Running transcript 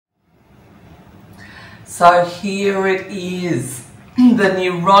So here it is, the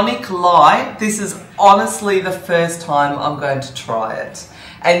Neuronic LIGHT. This is honestly the first time I'm going to try it.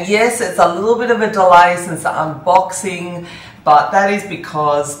 And yes, it's a little bit of a delay since the unboxing, but that is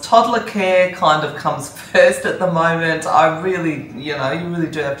because toddler care kind of comes first at the moment. I really, you really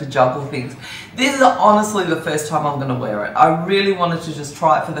do have to juggle things. This is honestly the first time I'm going to wear it. I really wanted to just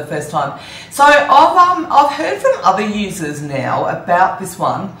try it for the first time. So I've heard from other users now about this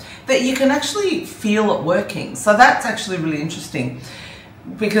one that you can actually feel it working. So that's actually really interesting,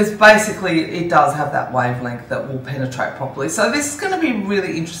 because basically it does have that wavelength that will penetrate properly. So this is going to be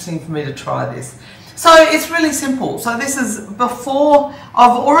really interesting for me to try this. So it's really simple. So this is before,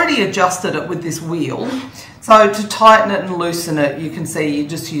 I've already adjusted it with this wheel. So to tighten it and loosen it, you can see you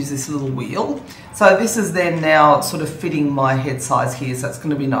just use this little wheel. So this is then now sort of fitting my head size here, so it's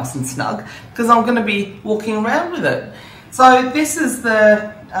going to be nice and snug because I'm going to be walking around with it. So this is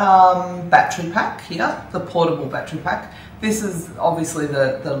the battery pack here, the portable battery pack. This is obviously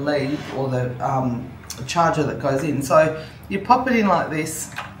the lead or the charger that goes in. So you pop it in like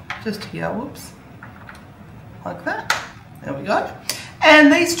this, just here, whoops, like that. There we go.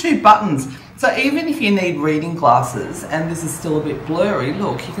 And these two buttons. So even if you need reading glasses and this is still a bit blurry,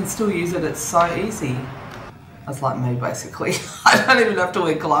 look, you can still use it. It's so easy. That's like me basically. I don't even have to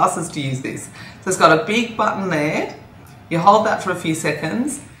wear glasses to use this. So it's got a big button there. You hold that for a few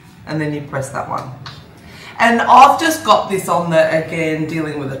seconds and then you press that one. And I've just got this on the, again,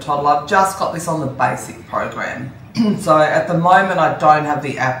 dealing with a toddler, I've just got this on the basic program. So at the moment I don't have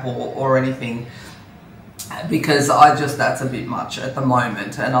the app or anything, because that's a bit much at the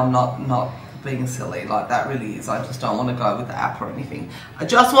moment, and I'm not being silly, like that really is. I just don't want to go with the app or anything. I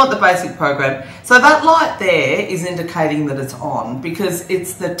just want the basic program. So that light there is indicating that it's on because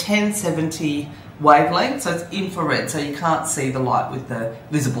it's the 1070 wavelength, so it's infrared, so you can't see the light with the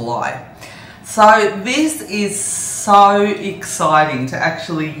visible eye. So this is so exciting to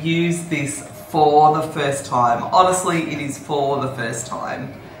actually use this for the first time. Honestly, it is for the first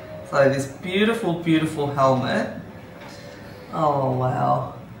time. So this beautiful, beautiful helmet. Oh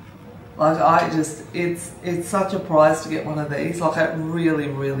wow. Like it's such a prize to get one of these. Like it really,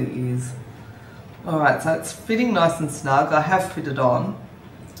 really is. All right, so it's fitting nice and snug. I have fitted on.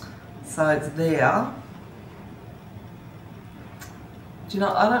 So it's there. Do you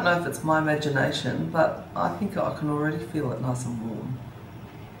know, I don't know if it's my imagination, but I think I can already feel it nice and warm.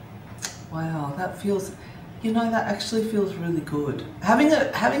 Wow, that feels, that actually feels really good. Having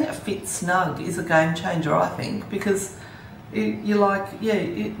it fit snug is a game changer, I think, because you're like, yeah,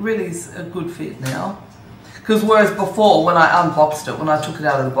 it really is a good fit now. Because whereas before, when I unboxed it, when I took it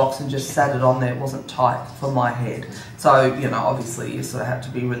out of the box and just sat it on there, it wasn't tight for my head. So, obviously you sort of have to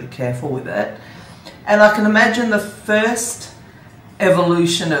be really careful with it. And I can imagine the first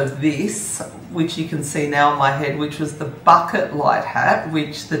evolution of this, which you can see now on my head, which was the bucket light hat,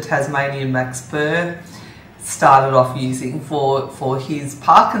 which the Tasmanian Max Burr started off using for his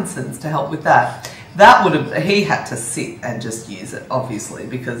Parkinson's to help with that. That would have, he had to sit and just use it, obviously,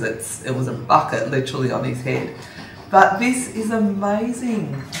 because it was a bucket literally on his head. But this is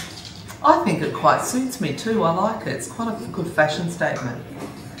amazing. I think it quite suits me too. I like it. It's quite a good fashion statement.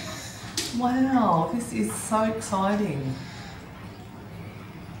 Wow, this is so exciting.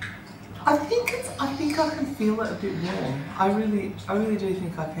 I think I can feel it a bit warm. I really do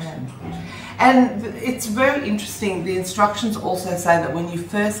think I can. And it's very interesting. The instructions also say that when you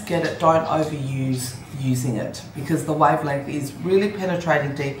first get it, don't overuse using it, because the wavelength is really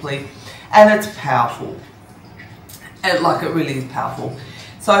penetrating deeply and it's powerful. And like, it really is powerful.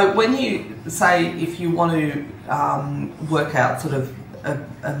 So when you say, if you want to work out sort of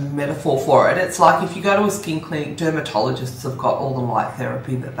a metaphor for it, it's like if you go to a skin clinic, dermatologists have got all the light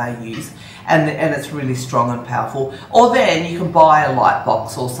therapy that they use, and it's really strong and powerful. Or then you can buy a light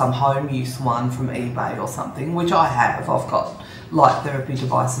box or some home use one from eBay or something, which I have. I've got light therapy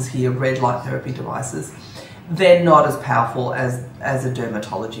devices here, red light therapy devices. They're not as powerful as a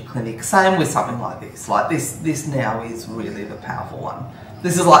dermatology clinic. Same with something like this. Like this now is really the powerful one.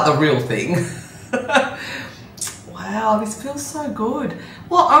 This is like the real thing. Wow, this feels so good.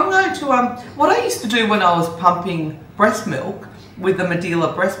 Well, I'm going to, what I used to do when I was pumping breast milk with the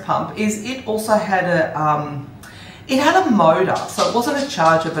Medela breast pump is it also had a motor. So it wasn't a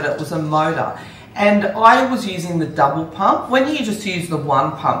charger, but it was a motor. And I was using the double pump. When you just use the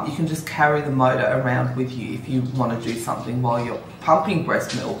one pump, you can just carry the motor around with you if you want to do something while you're pumping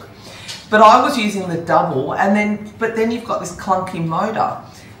breast milk. But I was using the double, but then you've got this clunky motor.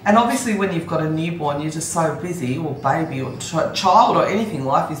 And obviously when you've got a newborn, you're just so busy, or baby, or child, or anything,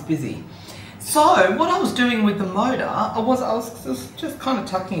 life is busy. So what I was doing with the motor, I was just kind of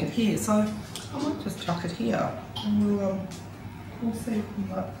tucking it here. So I might just chuck it here and we'll see if we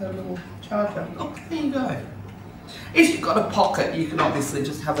might put a little charger. Oh, there you go. If you've got a pocket, you can obviously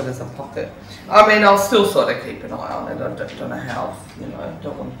just have it as a pocket. I mean, I'll still sort of keep an eye on it. I don't know how, you know, I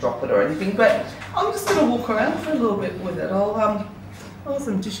don't want to drop it or anything, but I'm just going to walk around for a little bit with it. I've got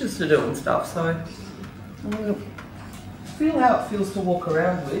some dishes to do and stuff, so I'm going to feel how it feels to walk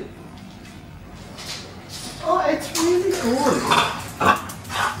around with. Oh, it's really good.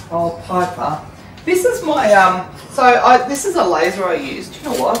 Oh, Piper. This is my, this is a laser I used. You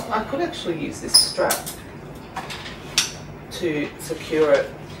know what? I could actually use this strap to secure it.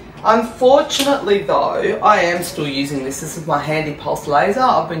 Unfortunately though, I am still using this. This is my handy pulse laser.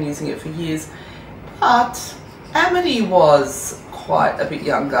 I've been using it for years. But Amity was quite a bit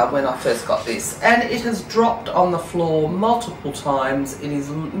younger when I first got this, and it has dropped on the floor multiple times. It is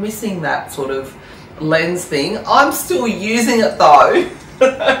missing that sort of lens thing. I'm still using it though.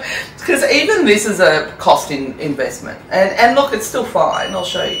 Because even this is a cost investment. And look, it's still fine. I'll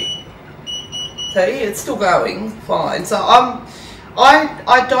show you. See, it's still going fine. So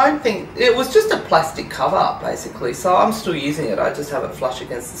I don't think, it was just a plastic cover basically. So I'm still using it. I just have it flush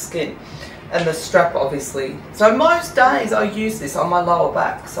against the skin. And the strap obviously. So most days I use this on my lower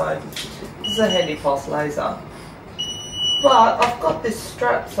back. So this is a handy pulse laser. But I've got this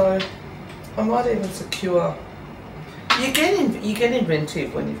strap, so I might even secure. You get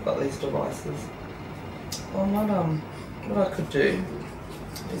inventive when you've got these devices. What I could do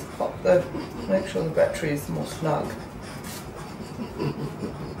is make sure the battery is more snug. Oops.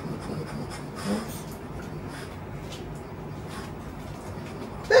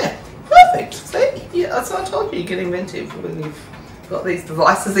 There, perfect. See, yeah, so I told you get inventive when you've got these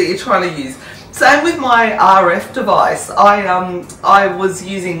devices that you're trying to use. Same with my RF device. I was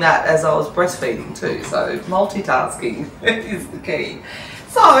using that as I was breastfeeding too. So multitasking is the key.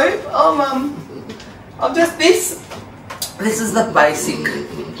 So I'm just this is the basic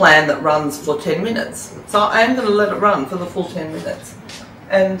plan that runs for 10 minutes. So I am going to let it run for the full 10 minutes.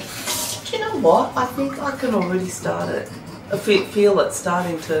 And do you know what? I think I can already start it. I feel it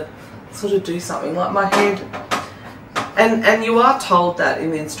starting to sort of do something. Like my head. And you are told that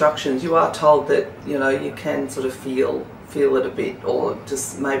in the instructions, you are told that, you know, you can sort of feel it a bit, or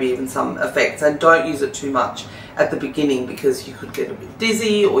just maybe even some effects, and don't use it too much at the beginning because you could get a bit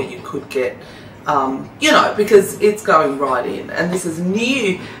dizzy, or you could get, you know, because it's going right in, and this is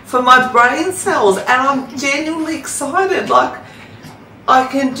new for my brain cells, and I'm genuinely excited. Like, I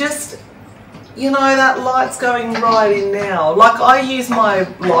can just, you know, that light's going right in now. Like, I use my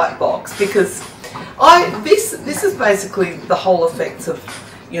light box because this is basically the whole effects of,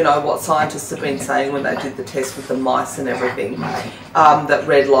 you know, what scientists have been saying when they did the test with the mice and everything, that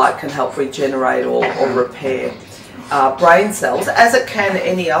red light can help regenerate or repair brain cells, as it can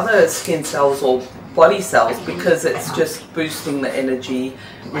any other skin cells or body cells, because it's just boosting the energy,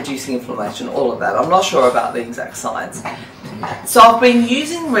 reducing inflammation, all of that. I'm not sure about the exact science. So I've been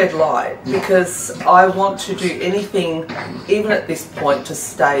using red light because I want to do anything, even at this point, to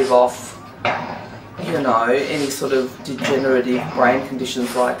stave off, you know, any sort of degenerative brain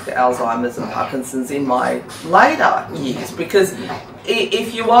conditions like the Alzheimer's and Parkinson's in my later years. Because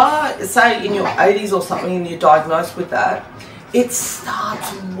if you are, say, in your 80s or something and you're diagnosed with that, it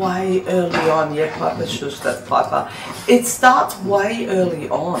starts way early on. Yeah, Piper, shush, that's Piper. It starts way early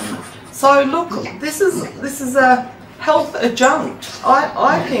on. So look, this is a health adjunct.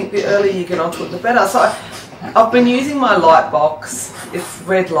 I think the earlier you get onto it, the better. So I've been using my light box. It's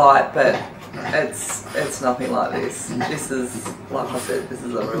red light, but it's nothing like this. This is, like I said, this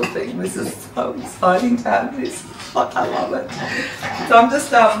is a real thing. This is so exciting to have this. I love it. So I'm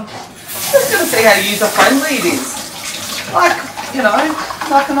just going to see how user friendly it is. Like, you know,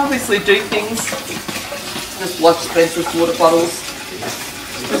 I can obviously do things. Just watch Spencer's water bottles.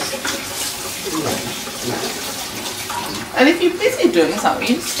 And if you're busy doing something,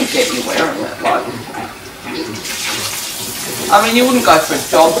 you just forget you're wearing it. Like, I mean, you wouldn't go for a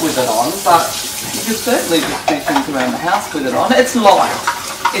jog with it on, but you could certainly just do things around the house with it on. It's light.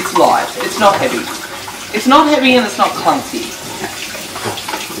 It's light. It's not heavy. It's not heavy and it's not clunky.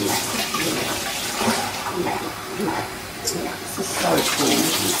 This is so cool.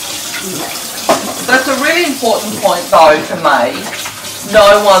 That's a really important point, though, to make.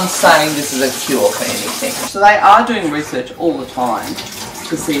 No one's saying this is a cure for anything. So they are doing research all the time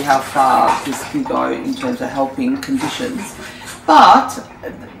to see how far this can go in terms of helping conditions. But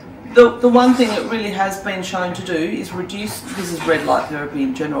the one thing it really has been shown to do is reduce, this is red light therapy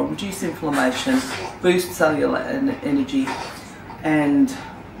in general, reduce inflammation, boost cellular energy, and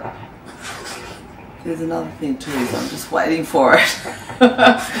there's another thing too, so I'm just waiting for it.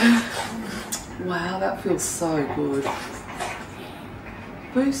 Wow, that feels so good.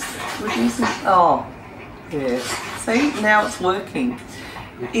 Boost, reducing, oh, yeah. See, now it's working.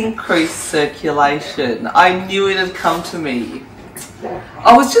 Increased circulation. I knew it had come to me.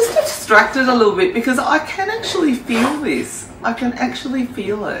 I was just distracted a little bit because I can actually feel this. I can actually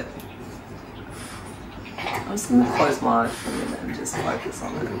feel it. I'm just going to close my eyes for a minute and just focus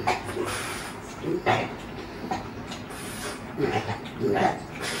on it.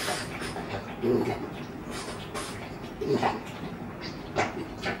 Do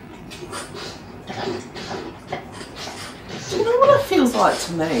you know what it feels like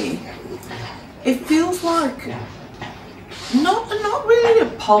to me? It feels like not really a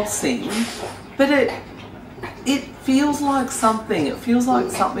pulsing, but it feels like something. It feels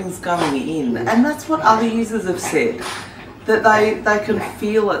like something's going in, and that's what other users have said, that they can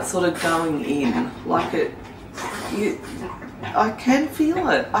feel it sort of going in, like it. I can feel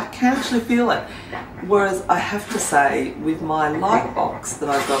it. I can actually feel it. Whereas I have to say, with my light box that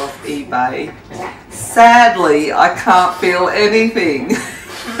I got off eBay, sadly I can't feel anything.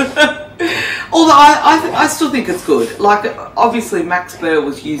 Although I still think it's good. Like, obviously Max Burr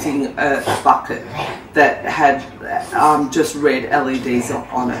was using a bucket that had just red LEDs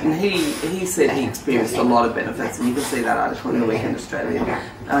on it, and he said he experienced a lot of benefits, and you can see that article in the Weekend Australian.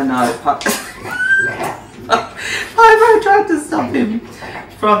 I know. I tried to stop him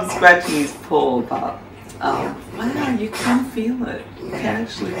from scratching his paw, but wow, you can feel it. You can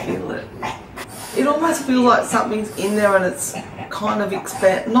actually feel it. It almost feels like something's in there and it's kind of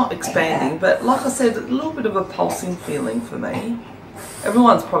not expanding, but like I said, a little bit of a pulsing feeling for me.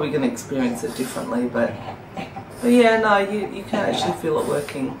 Everyone's probably going to experience it differently, but yeah, no, you can actually feel it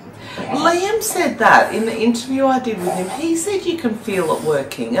working. Liam said that in the interview I did with him. He said you can feel it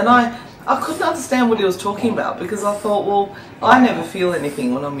working, and I couldn't understand what he was talking about, because I thought, well, I never feel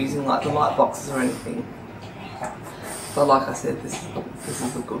anything when I'm using like the light boxes or anything. But like I said, this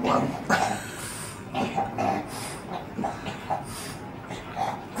is a good one.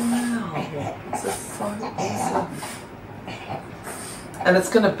 Wow, this is so awesome. And it's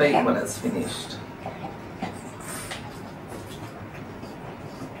going to beep when it's finished.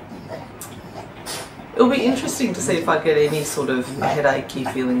 It'll be interesting to see if I get any sort of headachy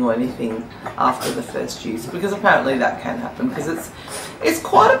feeling or anything after the first use, because apparently that can happen, because it's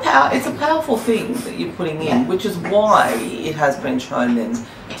quite a powerful thing that you're putting in, which is why it has been shown then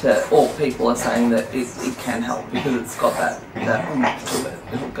to, or people are saying that it can help, because it's got that oomph to it.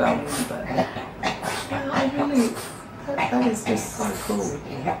 It'll go in, but yeah, I really, that is just so cool.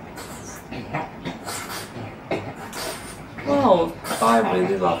 Well, I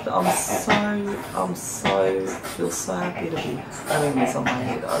really loved it. Feel so happy to be having this on my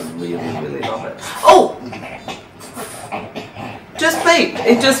head. I really, really love it. Oh! Just beeped.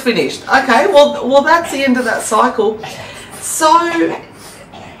 It just finished. Okay, well that's the end of that cycle. So,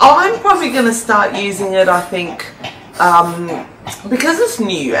 I'm probably going to start using it, I think, because it's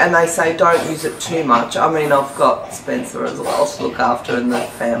new and they say don't use it too much. I mean, I've got Spencer as well to look after and the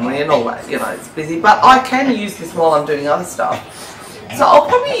family and all that, you know, it's busy. But I can use this while I'm doing other stuff. So I'll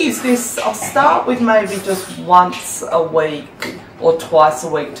probably use this, I'll start with maybe just once a week or twice a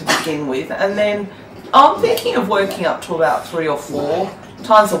week to begin with. And then I'm thinking of working up to about 3 or 4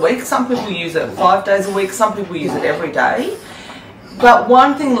 times a week. Some people use it 5 days a week, some people use it every day. But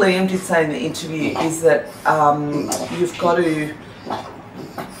one thing Liam did say in the interview is that you've got to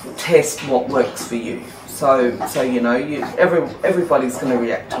test what works for you. So you know, everybody's going to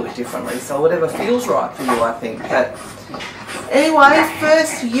react to it differently. So whatever feels right for you, I think. But anyway,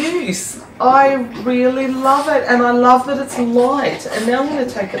 first use. I really love it, and I love that it's light. And now I'm going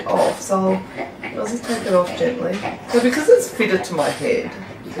to take it off. So I'll just take it off gently. So because it's fitted to my head,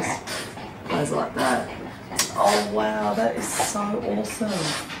 it just goes like that. Oh wow, that is so awesome.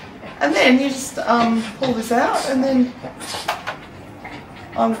 And then you just pull this out, and then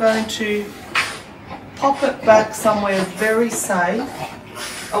I'm going to pop it back somewhere very safe,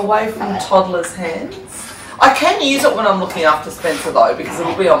 away from toddlers' hands. I can use it when I'm looking after Spencer though, because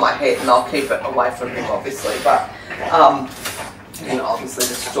it'll be on my head and I'll keep it away from him obviously, but you know, obviously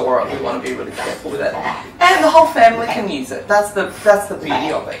to store it, we want to be really careful with it. And the whole family can use it. That's the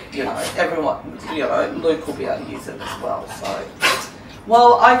beauty of it, you know. Everyone, you know, Luke will be able to use it as well. So,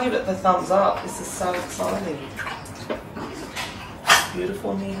 well, I give it the thumbs up. This is so exciting.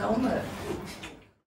 Beautiful new helmet.